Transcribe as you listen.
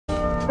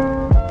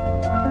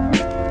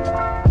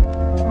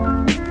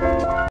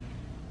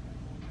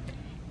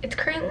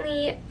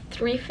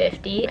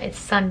3:50. It's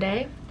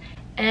Sunday,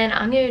 and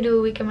I'm gonna do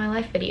a week in my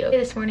life video.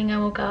 This morning I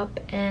woke up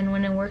and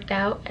went and worked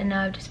out, and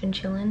now I've just been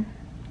chilling.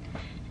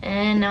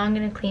 And now I'm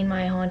gonna clean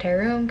my whole entire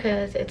room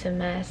because it's a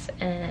mess,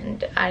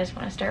 and I just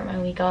want to start my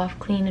week off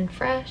clean and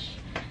fresh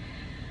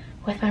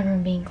with my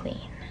room being clean.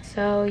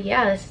 So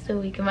yeah, this is the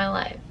week of my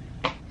life.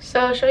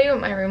 So I'll show you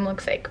what my room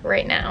looks like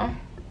right now.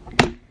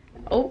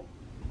 Oh,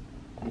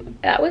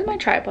 that was my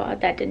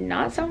tripod. That did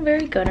not sound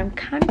very good. I'm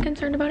kind of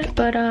concerned about it,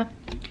 but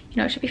you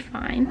know, it should be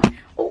fine.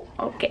 Oh,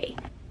 okay.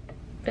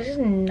 This is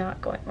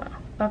not going well.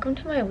 Welcome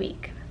to my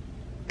week.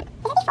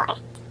 Before,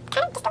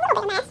 kind of just a little bit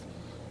of a mess.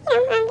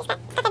 You know, just got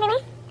stuff everywhere.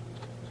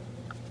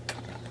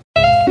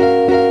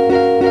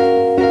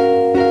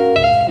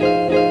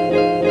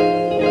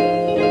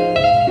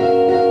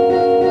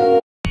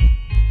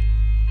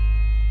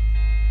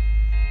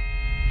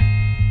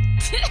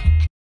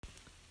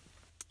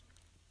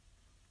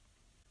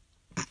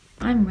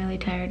 I'm really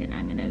tired and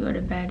I'm gonna go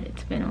to bed.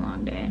 It's been a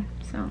long day,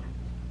 so.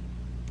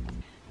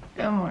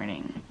 Good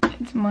morning.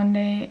 It's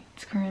Monday.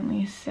 It's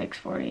currently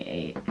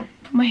 6:48.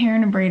 Put my hair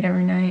in a braid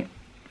every night,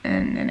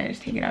 and then I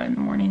just take it out in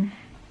the morning.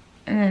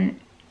 And then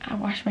I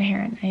wash my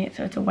hair at night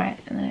so it's wet,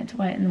 and then it's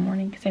wet in the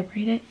morning because I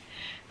braid it.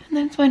 And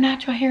then it's my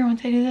natural hair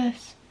once I do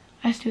this.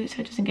 I just do it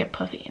so it doesn't get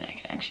puffy and I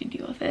can actually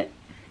deal with it.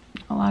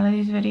 A lot of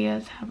these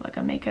videos have like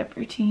a makeup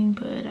routine,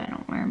 but I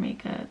don't wear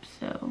makeup,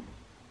 so.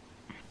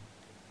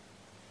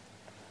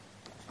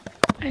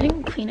 I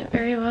didn't clean it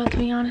very well, to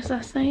be honest,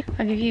 last night.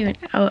 I'll give you an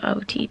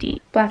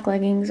OOTD. Black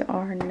leggings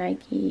are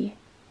Nike.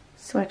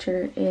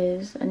 Sweatshirt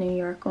is a New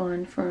York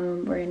one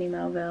from Brandy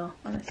Melville.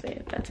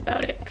 Honestly, that's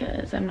about it,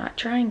 because I'm not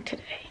trying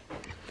today.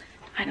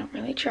 I don't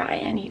really try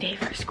any day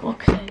for school,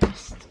 because I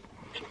just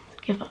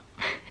give up.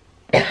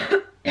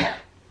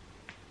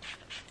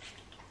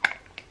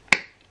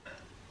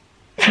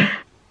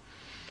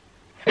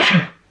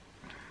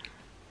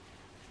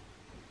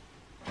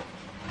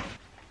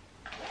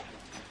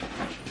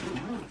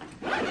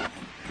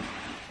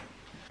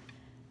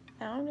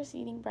 Now I'm just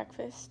eating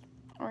breakfast,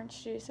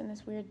 orange juice and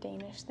this weird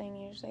Danish thing.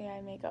 Usually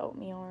I make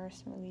oatmeal or a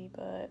smoothie,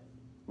 but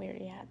we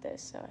already had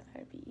this, so I thought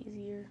it'd be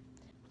easier.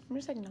 I'm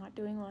just like not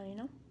doing well, you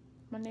know?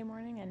 Monday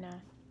morning, and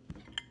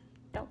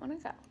don't want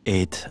to go.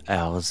 8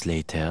 hours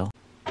later.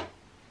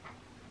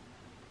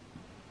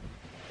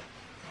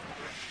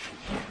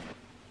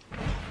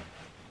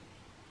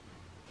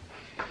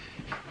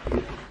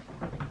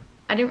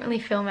 I didn't really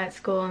film at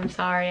school, I'm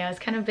sorry. I was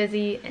kind of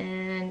busy,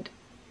 and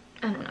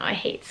I don't know, I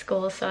hate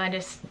school, so I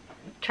just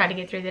try to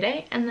get through the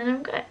day and then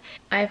I'm good.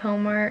 I have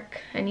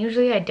homework, and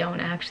usually I don't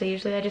actually.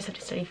 Usually I just have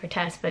to study for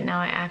tests, but now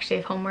I actually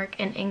have homework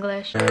in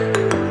English.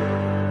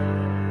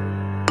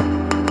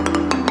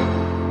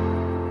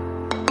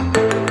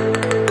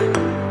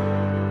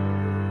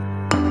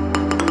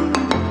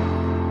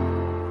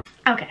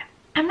 Okay,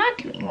 I'm not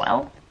doing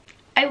well.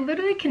 I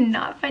literally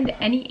cannot find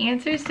any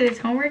answers to this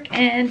homework,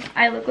 and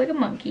I look like a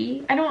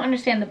monkey. I don't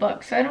understand the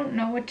book, so I don't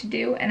know what to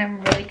do, and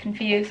I'm really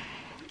confused.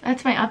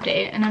 That's my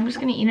update, and I'm just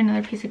gonna eat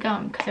another piece of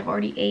gum because I've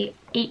already ate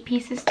 8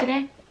 pieces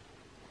today.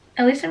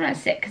 At least I'm not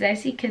sick, because I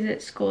see kids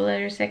at school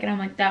that are sick and I'm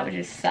like, that would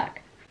just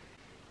suck.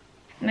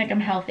 Like,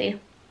 I'm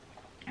healthy.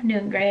 I'm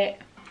doing great.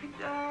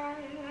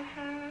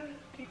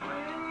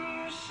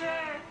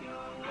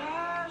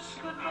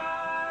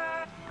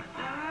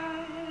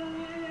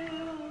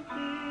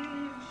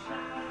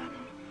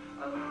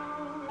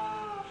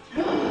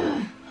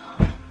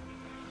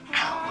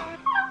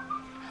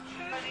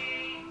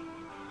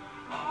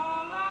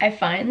 I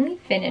finally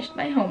finished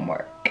my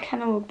homework. I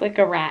kind of looked like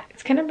a rat.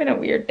 It's kind of been a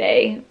weird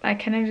day. I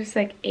kind of just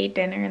like ate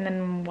dinner and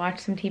then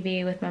watched some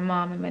TV with my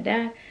mom and my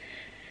dad.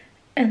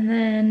 And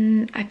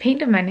then I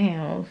painted my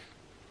nails.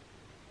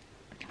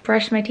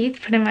 Brushed my teeth,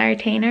 put in my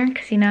retainer,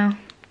 because you know,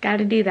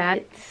 gotta do that.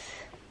 It's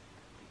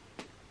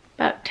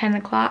about 10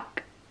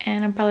 o'clock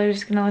and I'm probably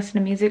just gonna listen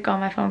to music on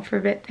my phone for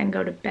a bit and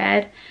go to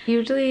bed.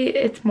 Usually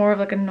it's more of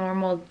like a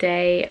normal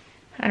day.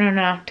 I don't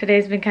know,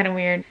 today's been kind of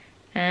weird.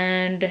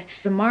 And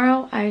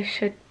tomorrow I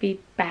should be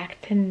back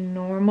to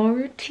normal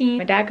routine.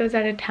 My dad goes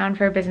out of town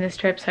for a business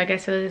trip, so I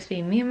guess it'll just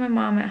be me and my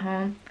mom at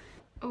home.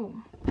 Oh,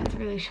 that's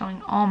really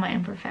showing all my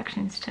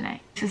imperfections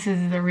tonight. This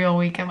is the real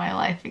week of my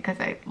life because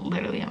I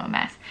literally am a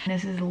mess.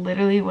 This is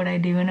literally what I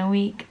do in a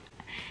week,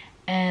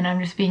 and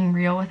I'm just being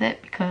real with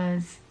it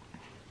because,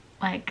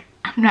 like,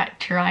 I'm not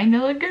trying to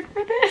look good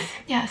for this.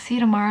 Yeah, see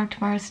you tomorrow.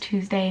 Tomorrow's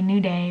Tuesday, new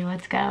day,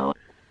 let's go.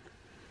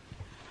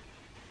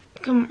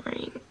 Good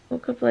morning.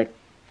 Woke up like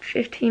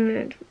 15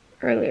 minutes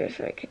earlier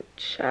so I can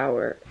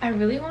shower. I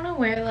really want to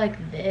wear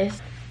like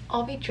this.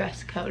 I'll be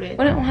dress coded.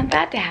 Wouldn't want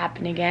that to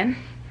happen again.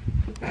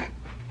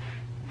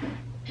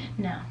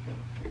 No.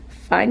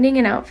 Finding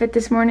an outfit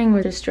this morning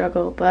was a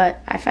struggle,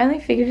 but I finally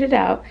figured it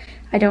out.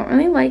 I don't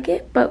really like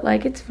it, but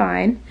like it's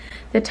fine.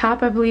 The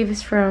top I believe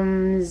is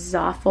from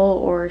Zaful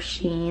or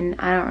Shein.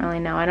 I don't really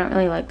know. I don't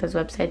really like those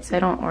websites, so I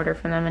don't order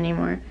from them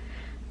anymore.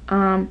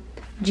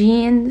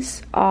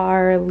 Jeans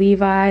are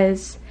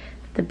Levi's.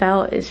 The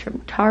belt is from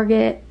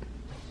Target.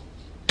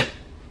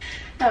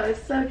 That was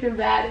so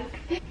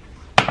dramatic.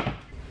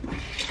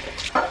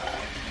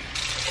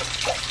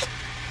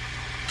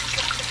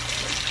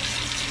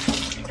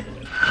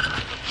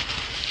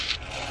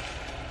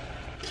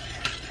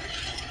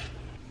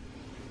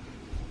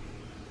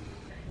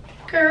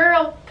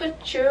 Girl,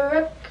 put your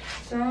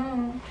records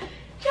on.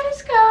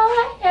 Just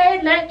go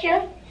ahead, let your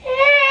hair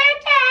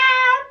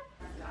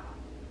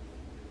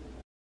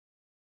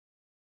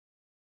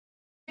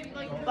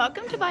down.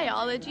 Welcome to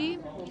biology,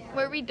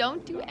 where we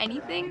don't do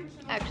anything.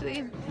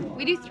 Actually,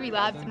 we do 3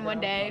 labs in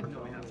one day.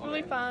 It's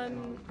really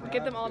fun.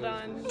 Get them all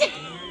done.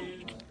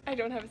 I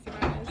don't have a C-.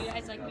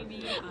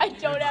 I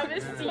don't have a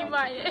C-.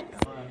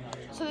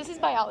 So this is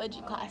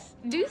biology class.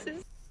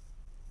 Deuces.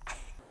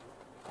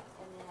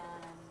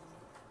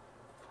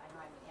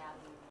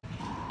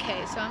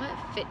 Okay, so I'm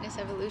at Fitness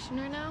Evolution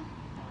right now.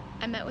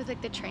 I met with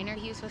like the trainer.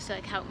 He was supposed to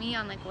like help me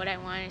on like what I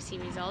wanted to see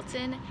results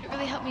in. It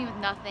really helped me with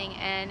nothing,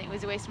 and it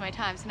was a waste of my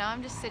time. So now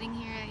I'm just sitting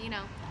here, you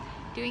know,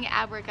 doing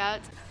ab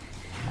workouts.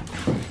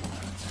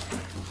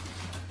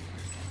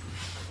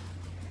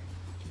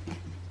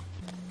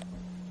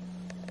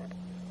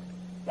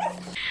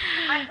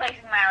 I'm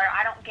placing my order.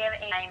 I don't give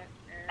a. I'm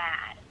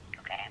mad.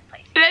 Okay, I'm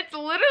placing. That's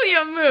literally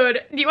a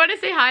mood. Do you want to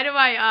say hi to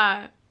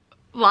my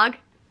vlog?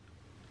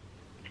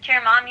 To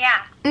your mom,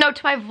 yeah. No,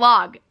 to my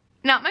vlog.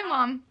 Not my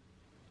mom.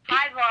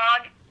 Hi,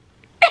 vlog.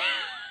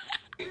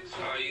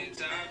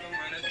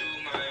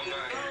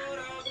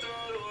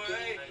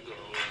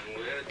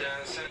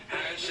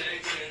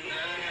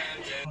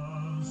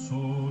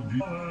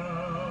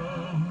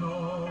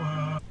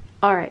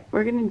 Alright,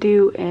 we're gonna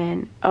do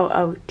an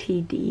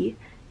OOTD.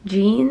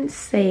 Jeans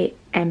say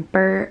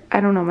Emperor.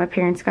 I don't know, my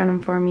parents got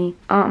them for me.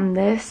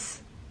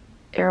 This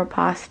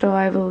Aeropostale,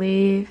 I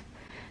believe.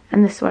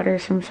 And the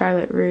sweater's from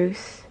Charlotte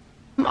Russe.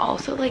 I'm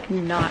also like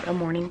not a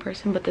morning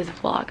person, but this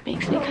vlog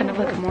makes me kind of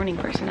like a morning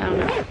person. I don't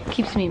know. It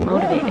keeps me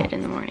motivated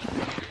in the morning.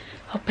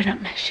 Open up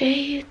my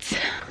shades.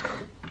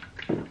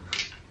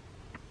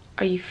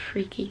 Are you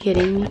freaky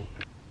kidding me?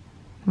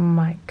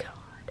 My God.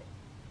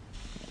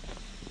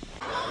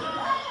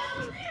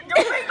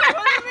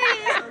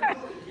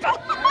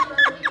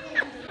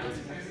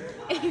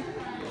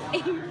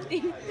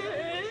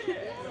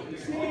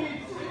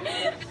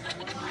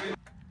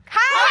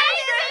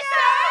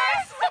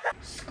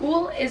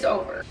 School is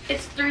over.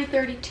 It's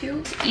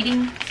 3:32.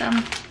 Eating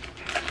some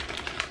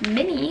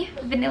mini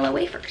vanilla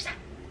wafers.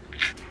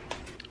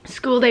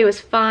 School day was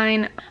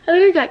fine. I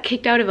literally got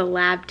kicked out of a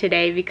lab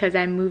today because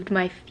I moved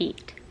my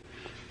feet.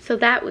 So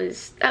that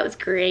was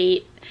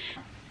great.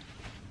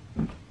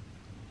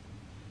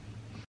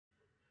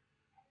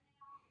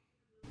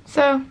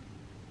 So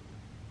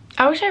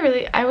I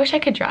wish I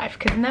could drive,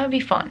 because then that would be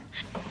fun.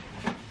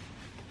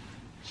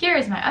 Here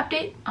is my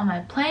update on my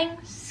playing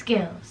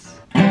skills.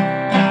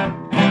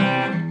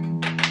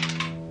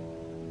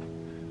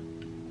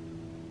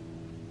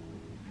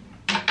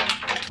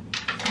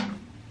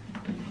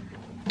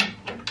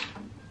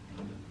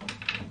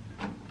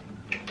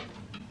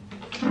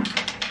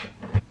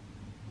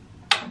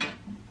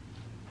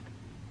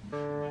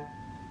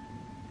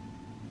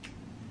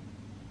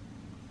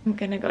 I'm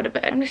gonna go to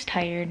bed. I'm just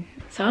tired,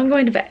 so I'm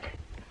going to bed.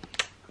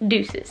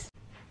 Deuces.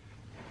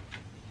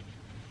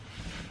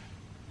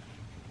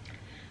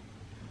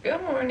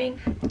 Good morning.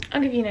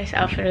 I'll give you a nice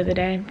outfit of the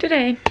day.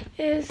 Today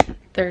is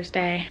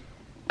Thursday.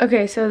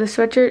 Okay, so the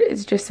sweatshirt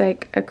is just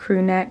like a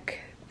crew neck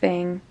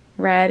thing,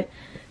 red.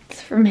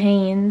 It's from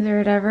Hanes or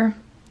whatever.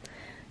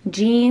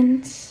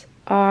 Jeans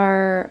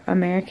are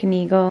American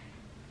Eagle.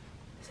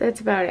 So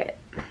that's about it.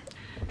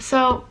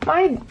 So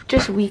my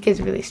week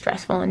is really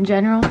stressful in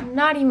general. I'm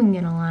not even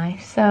gonna lie.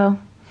 So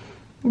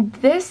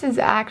this is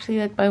actually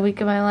like my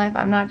week of my life.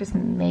 I'm not just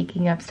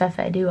making up stuff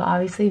that I do,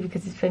 obviously,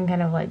 because it's been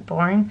kind of like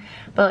boring.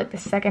 But like the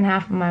second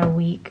half of my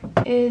week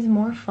is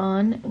more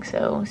fun.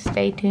 So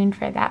stay tuned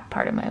for that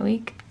part of my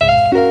week.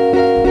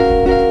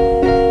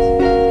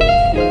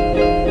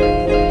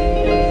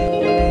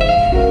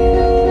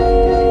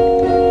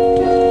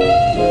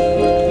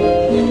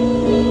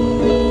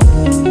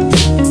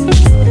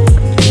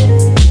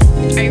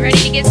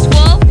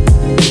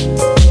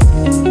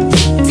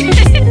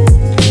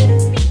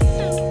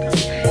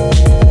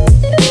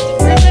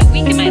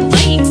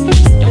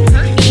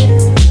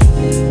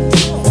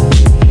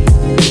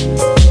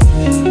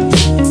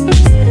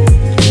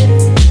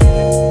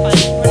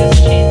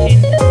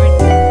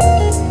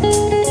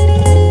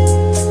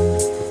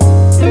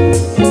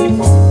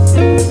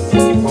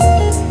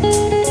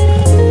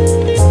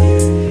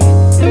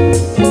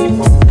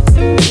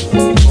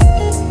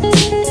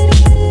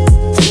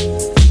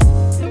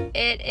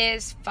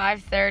 It's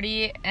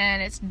 5:30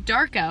 and it's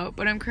dark out,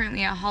 but I'm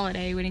currently at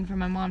Holiday waiting for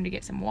my mom to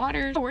get some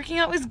water. Working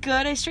out was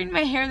good. I straightened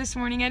my hair this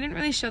morning. I didn't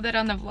really show that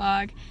on the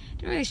vlog.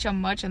 Didn't really show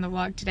much on the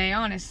vlog today,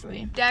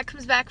 honestly. Dad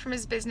comes back from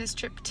his business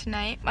trip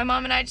tonight. My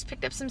mom and I just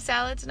picked up some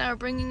salads and now we're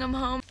bringing them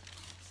home.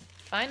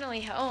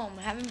 Finally home.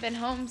 I haven't been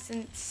home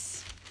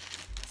since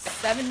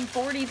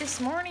 7:40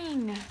 this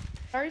morning.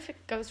 Sorry if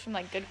it goes from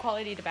like good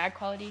quality to bad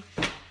quality,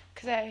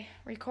 because I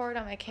record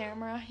on my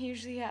camera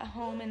usually at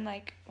home and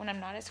like when I'm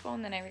not at school,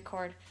 and then I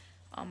record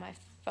on my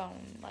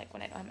phone like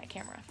when I don't have my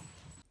camera.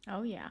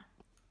 Oh yeah.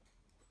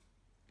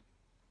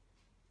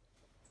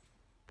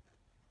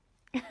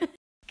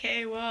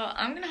 Okay, well,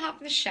 I'm gonna hop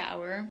in the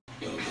shower.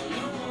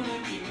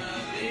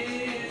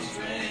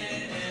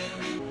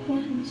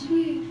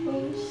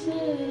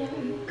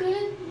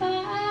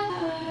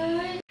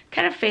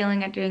 Kind of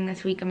failing at doing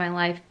this week of my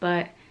life,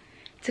 but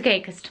it's okay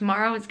because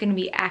tomorrow is going to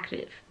be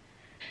active.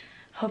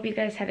 Hope you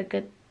guys had a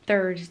good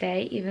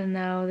Thursday, even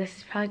though this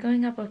is probably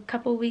going up a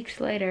couple weeks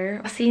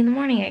later. I'll see you in the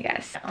morning, I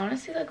guess. I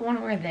honestly like want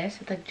to wear this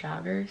with like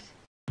joggers.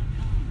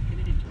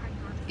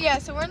 Yeah,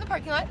 so we're in the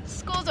parking lot.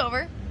 School's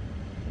over.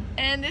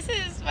 And this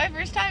is my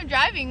first time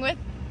driving with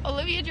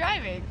Olivia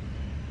driving.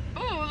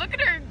 Ooh, look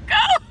at her go!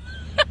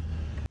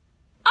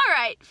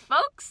 Alright,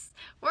 folks.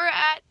 We're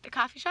at the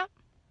coffee shop.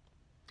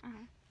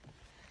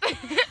 Why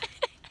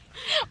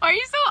are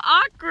you so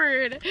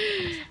awkward?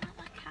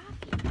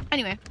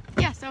 Anyway,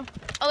 yeah, so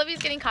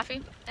Olivia's getting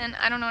coffee, and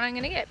I don't know what I'm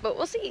gonna get, but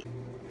we'll see.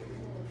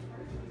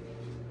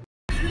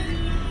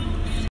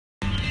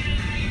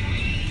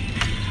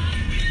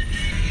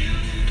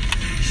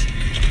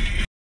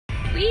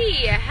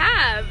 We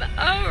have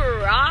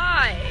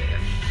arrived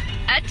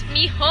at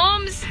me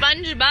home,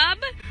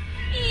 SpongeBob.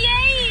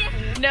 Yay!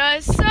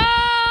 Minnesota.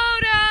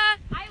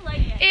 I like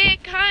it.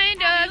 It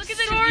kind of,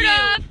 sort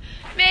of,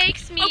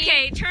 makes me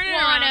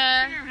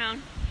wanna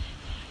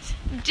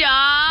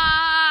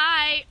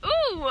die.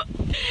 Ooh.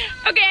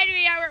 Okay,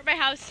 anyway, yeah, we're at my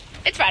house.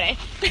 It's Friday.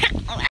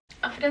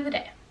 Outfit of the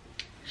day.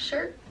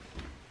 Shirt.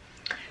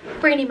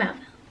 Brandy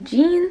Melville.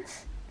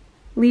 Jeans.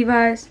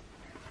 Levi's.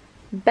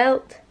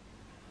 Belt.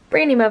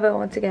 Brandy Melville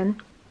once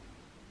again.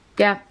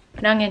 Yeah,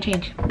 but now I'm gonna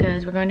change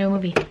because we're going to a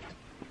movie.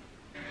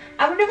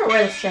 I would never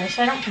wear this dress,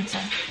 so I don't think so.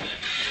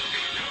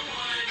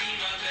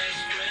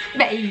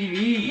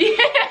 Baby.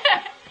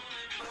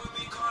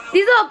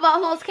 These little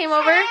buttholes came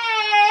over.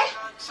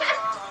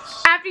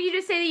 After you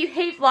just say that you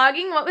hate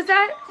vlogging, what was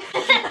that?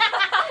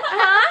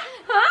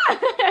 Huh?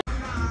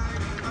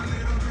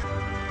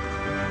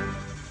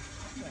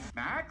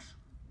 Max?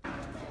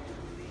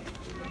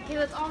 Okay,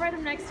 let's all write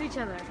them next to each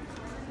other.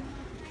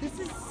 This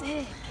is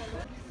sick.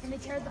 And they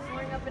tear the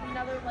flooring up in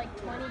another like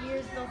 20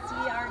 years, they'll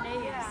see our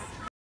names. Yeah.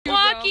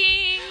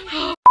 Walking.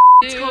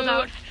 It's cold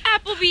out.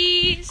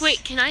 Applebee's.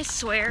 Wait, can I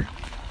swear?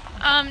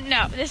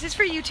 No, this is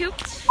for YouTube.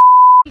 It's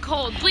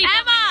Cold. Bleep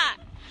Emma!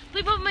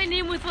 Bleep up my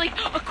name with like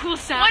a cool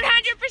sound.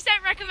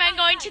 100% recommend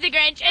going to the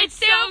Grinch. It's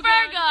super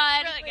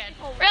good. Really good.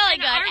 Really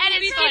good. And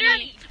it's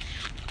funny.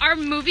 Our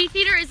movie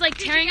theater is like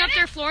tearing up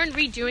their floor and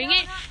redoing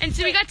it, and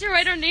so we got to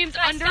write our names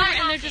under it,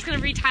 and they're just gonna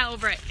retile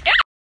over it.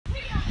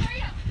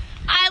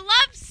 I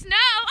love snow.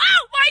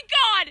 Oh my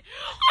god!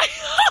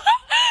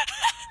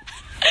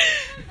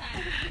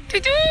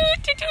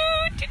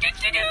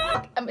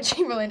 Emma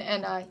Chamberlain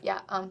and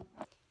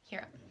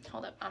here,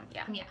 hold up,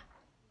 yeah.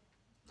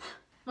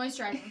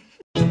 Moisturizing.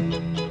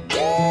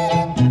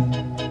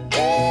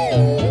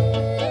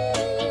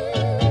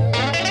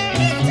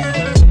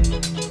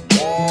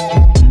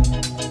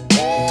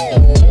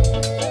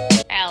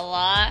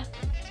 Ella.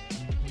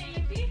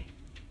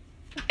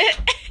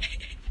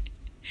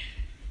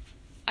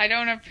 I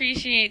don't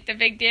appreciate the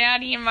big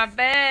daddy in my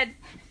bed.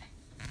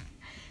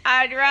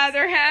 I'd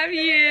rather have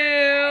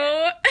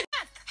you.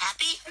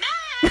 Happy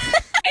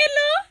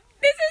Hello,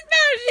 this is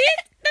Magic.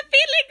 The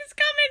feelings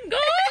come and go.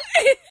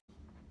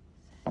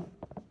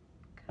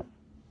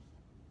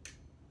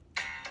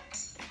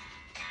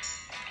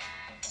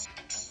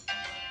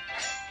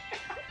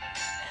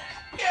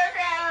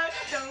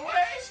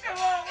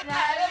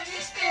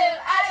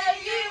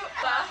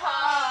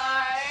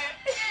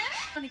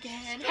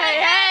 Again.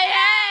 Hey, hey,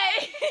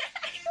 hey!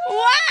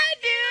 Why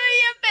do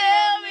you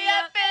fill me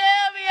up,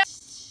 fill me up?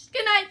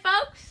 Good night,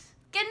 folks.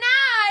 Good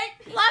night.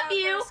 Love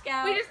you.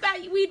 We just thought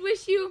we'd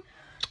wish you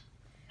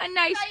a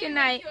nice good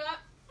night.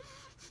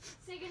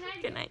 Say good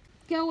night. Good night.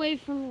 Go away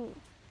from me.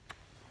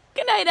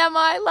 Good night, Emma.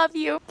 I love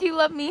you. Do you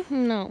love me?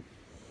 No.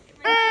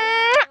 Good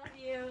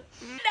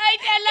night,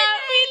 Ella.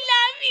 We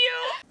love you.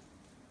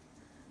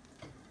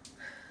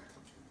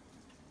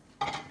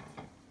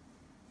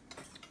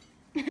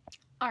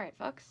 Alright,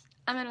 folks.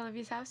 I'm at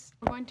Olivia's house.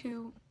 We're going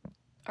to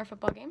our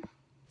football game.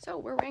 So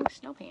we're wearing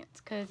snow pants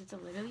because it's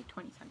literally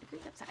 20-some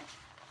degrees outside.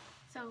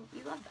 So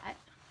we love that.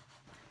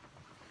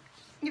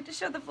 You have to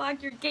show the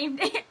vlog your game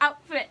day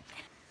outfit.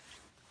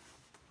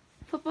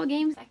 Football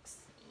games.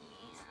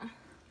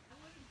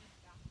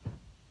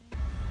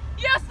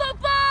 Yes,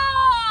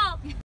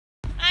 football!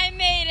 I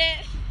made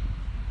it.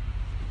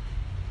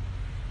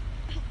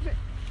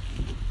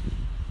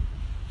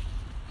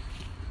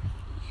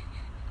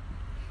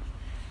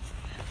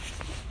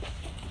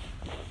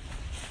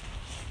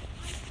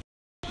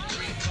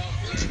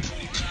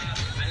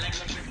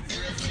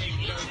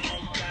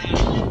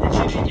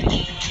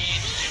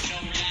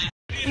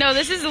 No,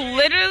 this is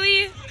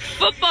literally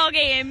football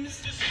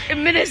games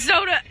in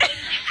Minnesota.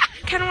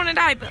 Kind of want to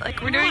die, but like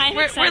we're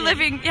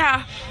living,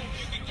 yeah.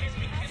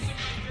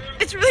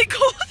 It's really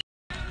cold.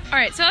 All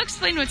right, so I'll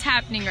explain what's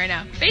happening right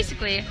now.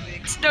 Basically,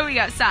 it's snowing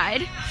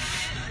outside,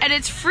 and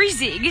it's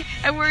freezing,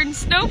 and we're in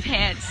snow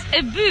pants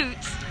and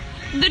boots,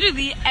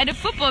 literally at a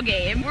football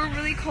game. We're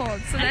really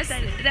cold, so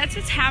that's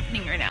what's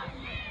happening right now.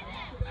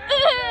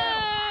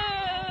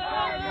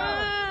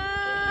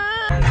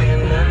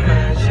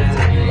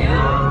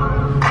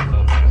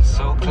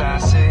 So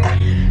classic.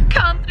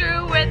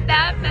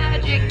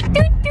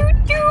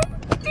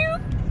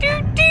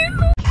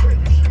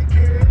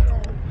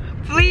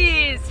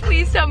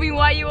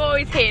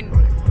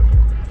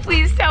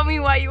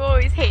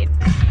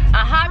 plane.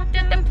 I hopped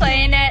at the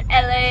plane at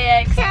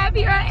LAX.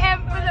 Here I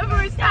am for the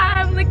first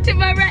time. Look to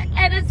my right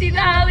and I see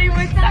the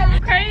Hollywood sign.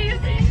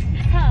 Crazy.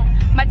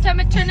 My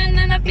tummy turning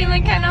and I'm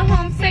feeling kind of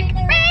homesick.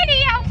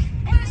 Radio.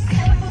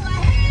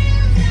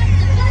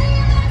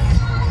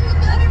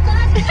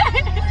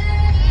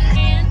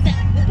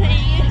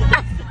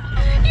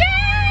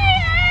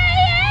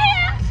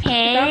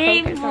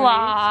 Hey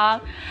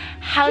vlog,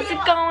 how's it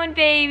going,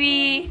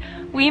 baby?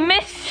 We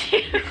missed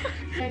you.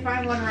 I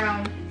find one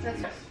round.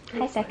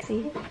 Hi,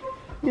 sexy.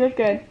 You look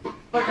good.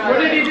 What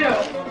did he do?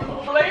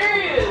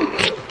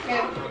 Hilarious!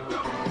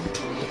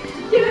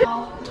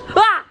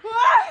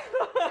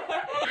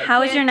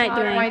 How is your night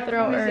doing? My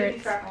throat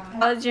hurts.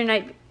 How has your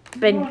night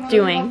been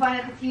doing?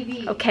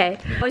 Okay.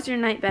 How's your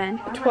night been?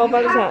 12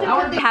 out of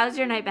 10. How's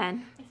your night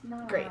been?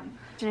 Great.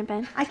 How's your night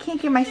been? I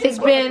can't get my It's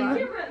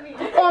been,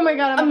 oh my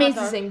god,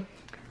 amazing.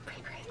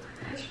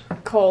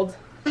 Cold.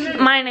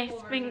 My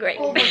night's been great.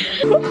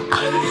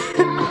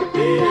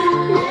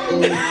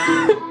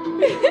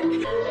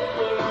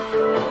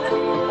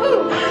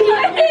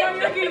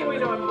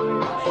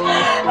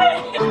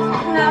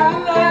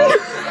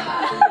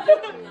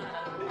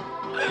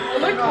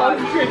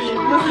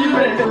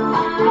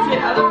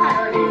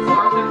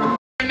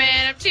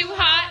 Man, I'm too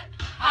hot.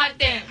 Hot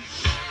damn.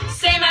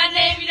 Say my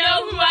name, you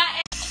know who I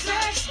am.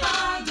 Search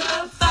for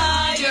the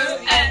fire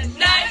at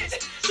night.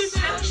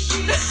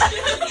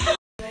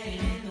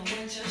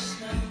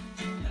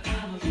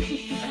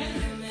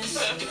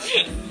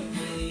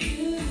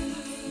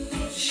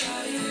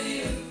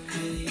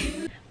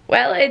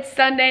 Well, it's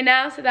Sunday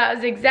now, so that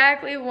was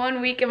exactly 1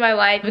 week in my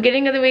life.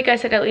 Beginning of the week, I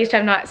said at least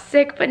I'm not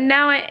sick, but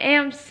now I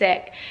am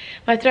sick.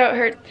 My throat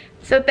hurts.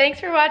 So thanks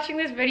for watching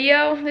this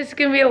video. This is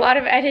gonna be a lot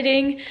of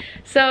editing.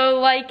 So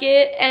like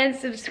it and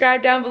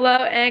subscribe down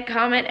below and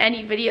comment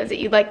any videos that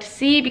you'd like to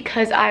see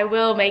because I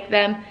will make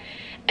them.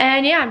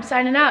 And yeah, I'm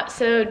signing out,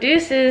 so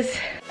deuces.